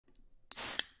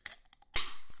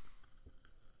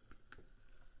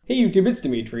Hey YouTube, it's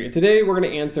Dimitri, and today we're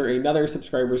going to answer another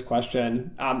subscriber's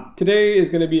question. Today is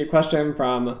going to be a question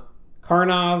from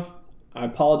Karnov. I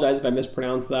apologize if I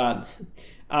mispronounced that.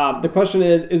 The question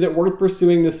is it worth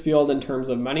pursuing this field in terms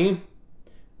of money?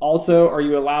 Also, are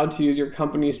you allowed to use your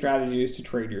company strategies to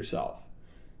trade yourself?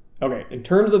 Okay, in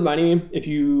terms of money, if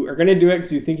you are going to do it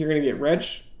because you think you're going to get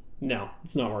rich, no,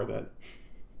 it's not worth it.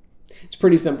 It's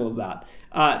pretty simple as that.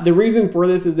 The reason for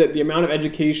this is that the amount of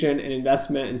education and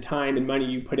investment and time and money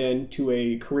you put into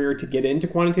a career to get into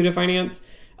quantitative finance,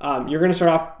 you're going to start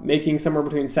off making somewhere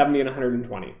between 70 and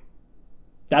 120.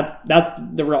 That's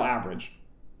the real average.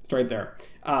 It's right there.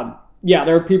 Yeah,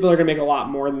 there are people that are going to make a lot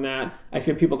more than that. I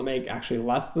see people that make actually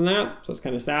less than that, so it's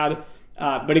kind of sad.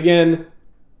 But again,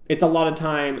 it's a lot of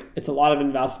time, it's a lot of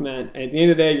investment, and at the end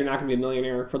of the day, you're not going to be a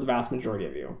millionaire for the vast majority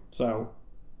of you. So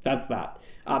that's that.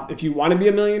 If you want to be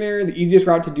a millionaire, the easiest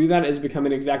route to do that is become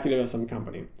an executive of some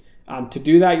company. To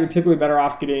do that, you're typically better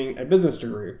off getting a business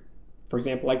degree, for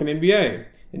example, like an MBA,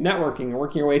 in networking, and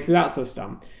working your way through that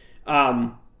system.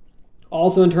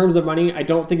 Also, in terms of money, I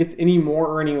don't think it's any more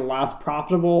or any less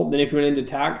profitable than if you went into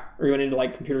tech or you went into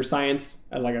like computer science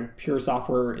as like a pure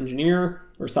software engineer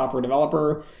or software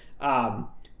developer.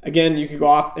 Again, you could go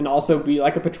off and also be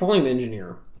like a petroleum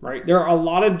engineer, right? There are a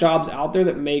lot of jobs out there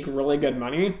that make really good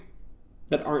money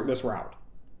that aren't this route.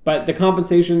 But the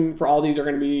compensation for all these are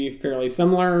going to be fairly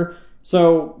similar.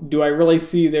 So do I really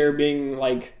see there being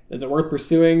like, is it worth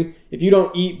pursuing? If you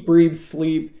don't eat, breathe,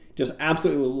 sleep, just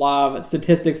absolutely love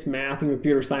statistics, math, and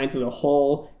computer science as a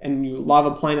whole, and you love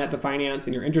applying that to finance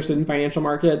and you're interested in financial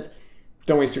markets,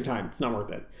 don't waste your time. It's not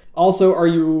worth it. Also, are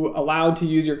you allowed to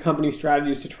use your company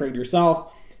strategies to trade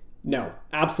yourself? No,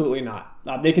 absolutely not.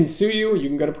 They can sue you. You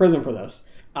can go to prison for this.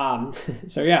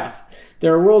 So yes,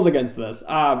 there are rules against this.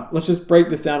 Let's just break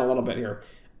this down a little bit here.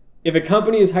 If a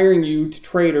company is hiring you to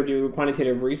trade or do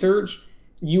quantitative research,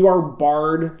 you are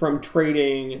barred from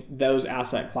trading those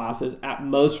asset classes at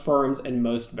most firms and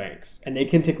most banks, and they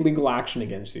can take legal action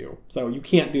against you. So you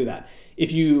can't do that.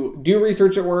 If you do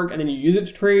research at work and then you use it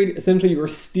to trade, essentially you're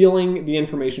stealing the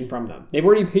information from them. They've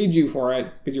already paid you for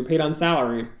it because you're paid on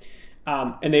salary,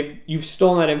 and you've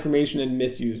stolen that information and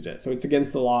misused it. So it's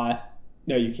against the law.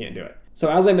 No, you can't do it.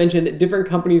 So as I mentioned, different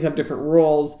companies have different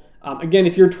rules. Again,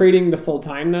 if you're trading the full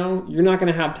time though, you're not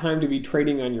going to have time to be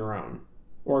trading on your own.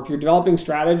 Or if you're developing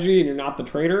strategy and you're not the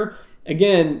trader,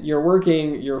 again, you're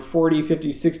working your 40,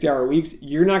 50, 60-hour weeks,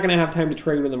 you're not going to have time to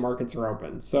trade when the markets are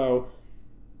open. So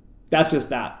that's just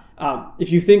that.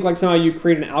 If you think like somehow you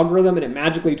create an algorithm and it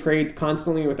magically trades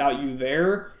constantly without you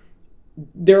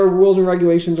there are rules and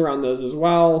regulations around those as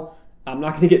well. I'm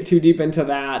not going to get too deep into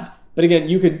that. But again,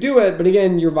 you could do it, but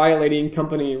again, you're violating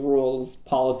company rules,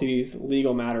 policies,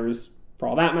 legal matters, for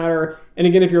all that matter. And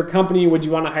again, if you're a company, would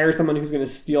you want to hire someone who's going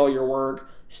to steal your work,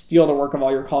 steal the work of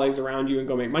all your colleagues around you and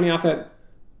go make money off it?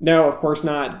 No, of course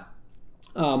not.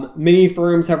 Many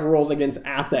firms have rules against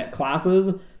asset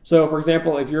classes. So for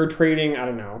example, if you're trading, I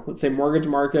don't know, let's say mortgage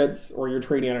markets, or you're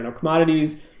trading, I don't know,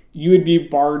 commodities, you would be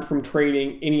barred from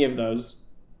trading any of those.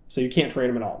 So you can't trade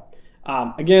them at all.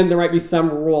 Again, there might be some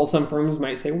rules. Some firms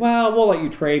might say, well, we'll let you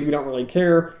trade. We don't really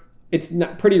care. It's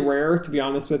pretty rare, to be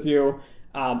honest with you.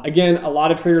 Again, a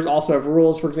lot of traders also have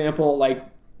rules. For example, like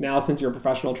now since you're a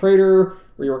professional trader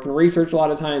or you work in research a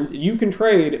lot of times, you can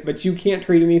trade, but you can't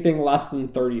trade anything less than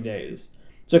 30 days.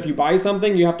 So if you buy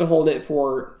something, you have to hold it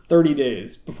for 30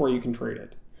 days before you can trade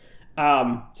it.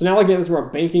 So now looking at this from a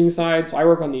banking side, so I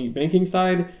work on the banking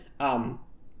side.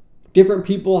 Different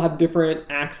people have different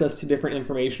access to different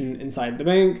information inside the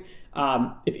bank.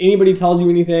 If anybody tells you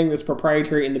anything that's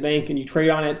proprietary in the bank and you trade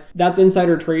on it, that's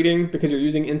insider trading because you're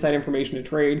using inside information to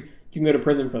trade. You can go to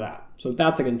prison for that. So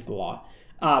that's against the law.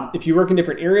 If you work in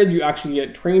different areas, you actually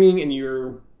get training and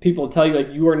your people tell you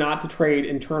like you are not to trade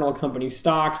internal company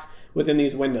stocks within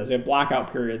these windows. They have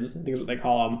blackout periods, I think is what they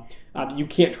call them. You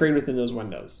can't trade within those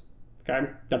windows.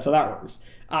 Okay, that's how that works.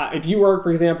 If you work,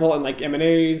 for example, in like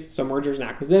M&As, so mergers and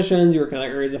acquisitions, you work in like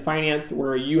areas of finance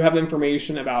where you have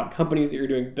information about companies that you're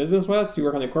doing business with, so you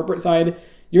work on the corporate side,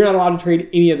 you're not allowed to trade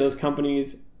any of those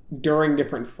companies during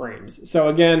different frames. So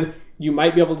again, you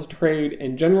might be able to trade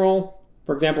in general.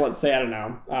 For example, let's say, I don't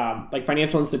know, like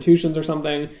financial institutions or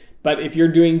something, but if you're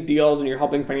doing deals and you're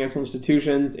helping financial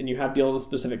institutions and you have deals with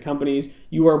specific companies,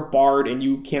 you are barred and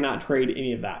you cannot trade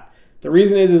any of that. The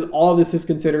reason is all of this is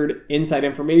considered inside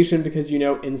information because you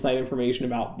know inside information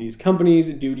about these companies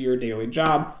due to your daily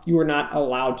job. You are not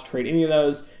allowed to trade any of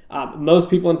those. Most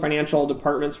people in financial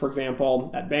departments, for example,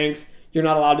 at banks, you're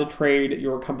not allowed to trade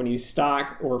your company's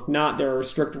stock, or if not, there are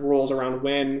strict rules around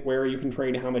when, where you can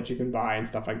trade, how much you can buy and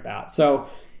stuff like that. So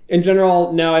in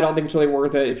general, no, I don't think it's really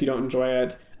worth it if you don't enjoy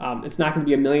it. It's not going to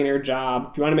be a millionaire job.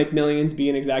 If you want to make millions, be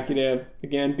an executive.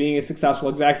 Again, being a successful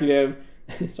executive,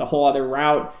 it's a whole other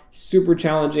route. Super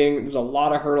challenging. There's a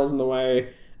lot of hurdles in the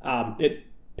way. It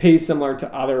pays similar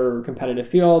to other competitive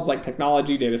fields like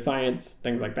technology, data science,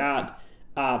 things like that.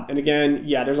 And again,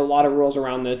 yeah, there's a lot of rules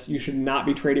around this. You should not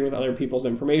be trading with other people's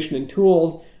information and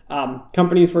tools.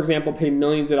 Companies, for example, pay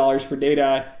millions of dollars for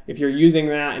data. If you're using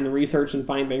that in research and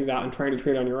find things out and trying to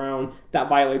trade on your own, that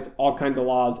violates all kinds of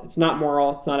laws. It's not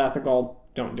moral. It's not ethical.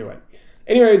 Don't do it.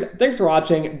 Anyways, thanks for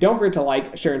watching. Don't forget to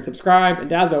like, share, and subscribe.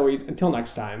 And as always, until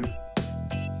next time.